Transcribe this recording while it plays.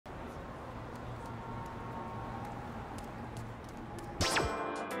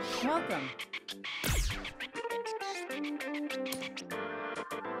Welcome.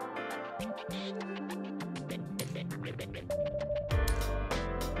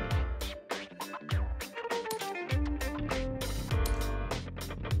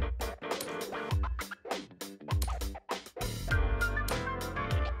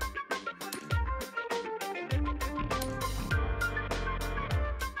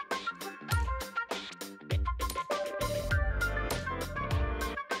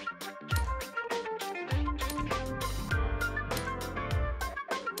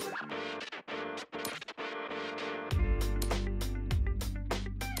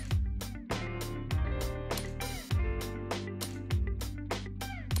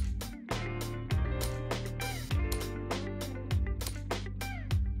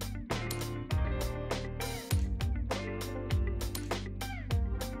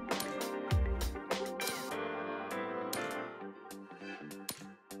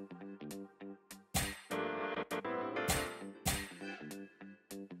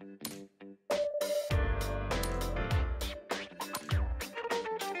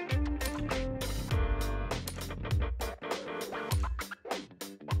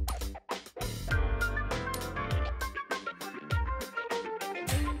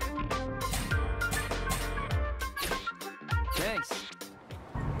 Thanks.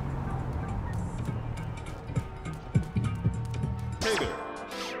 Hey there.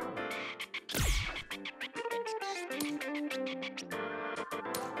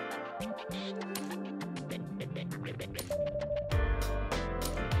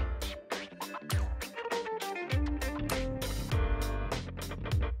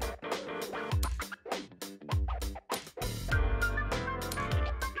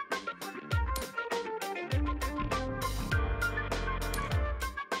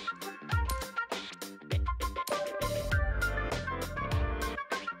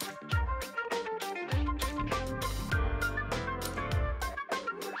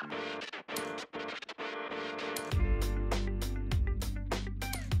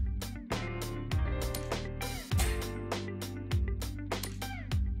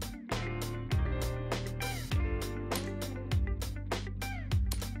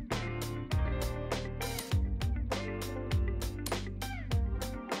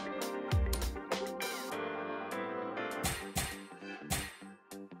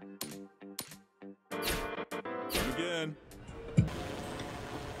 Come again.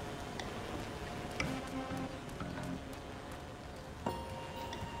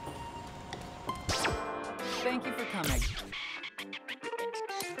 Thank you for coming.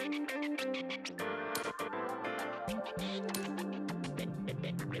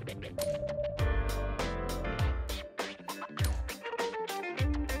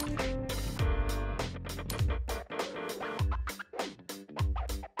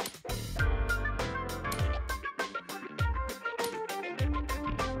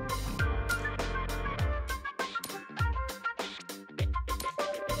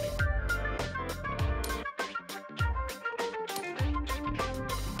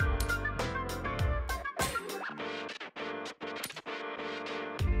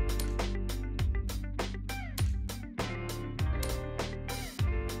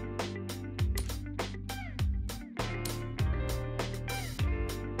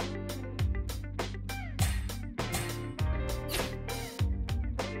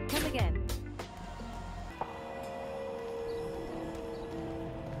 Come again.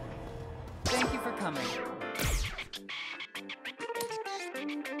 Thank you for coming.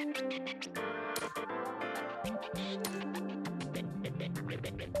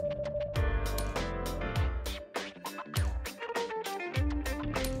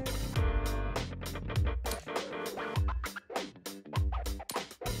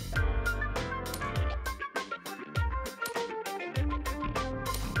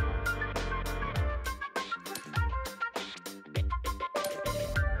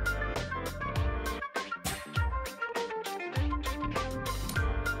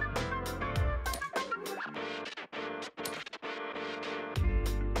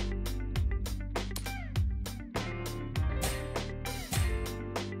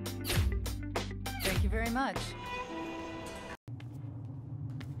 Thank you very much.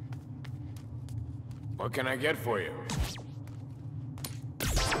 What can I get for you?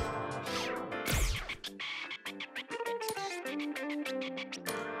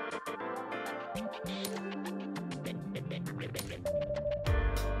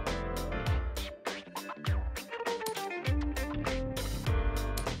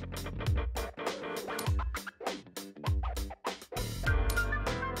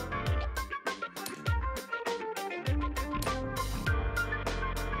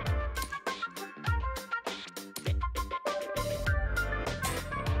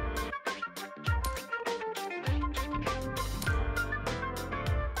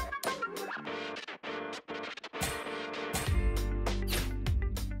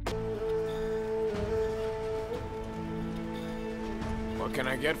 What can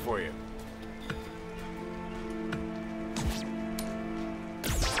I get for you?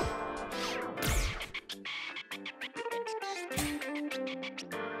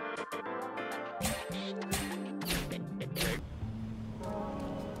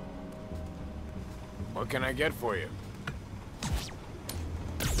 What can I get for you?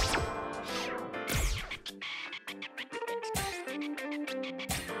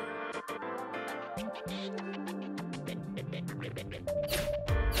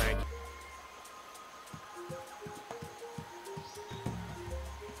 Thank you.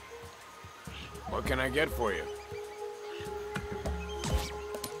 What can I get for you?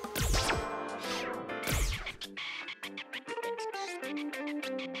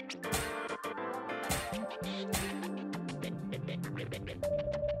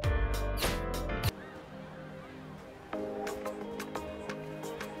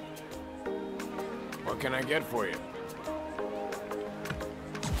 What can I get for you?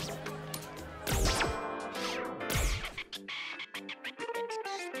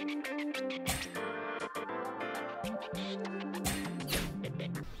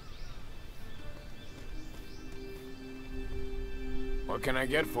 What can I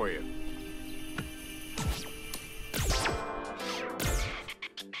get for you?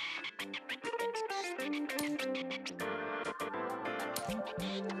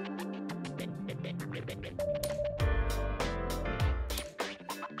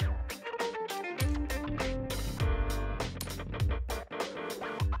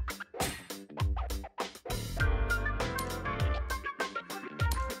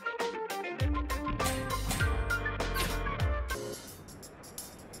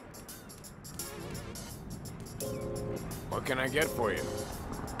 What can I get for you?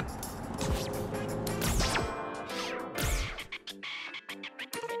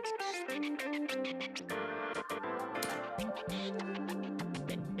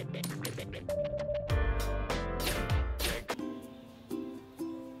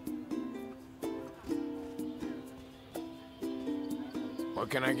 What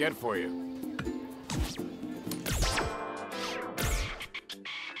can I get for you?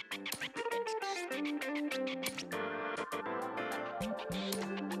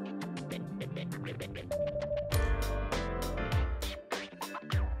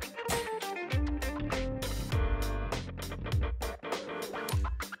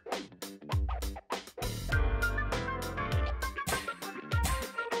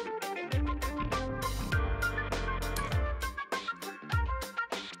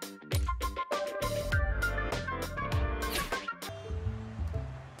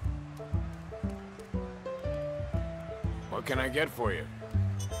 What can I get for you?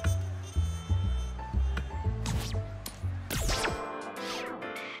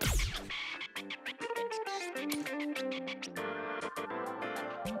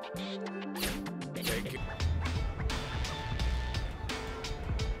 Thank you.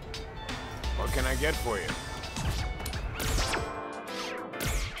 What can I get for you?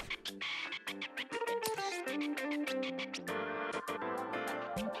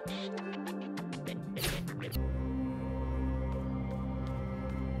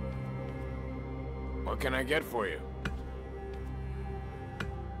 What can I get for you?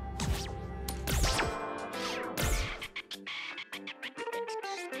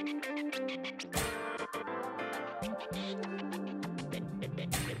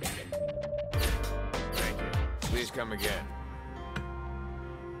 Thank you. Please come again.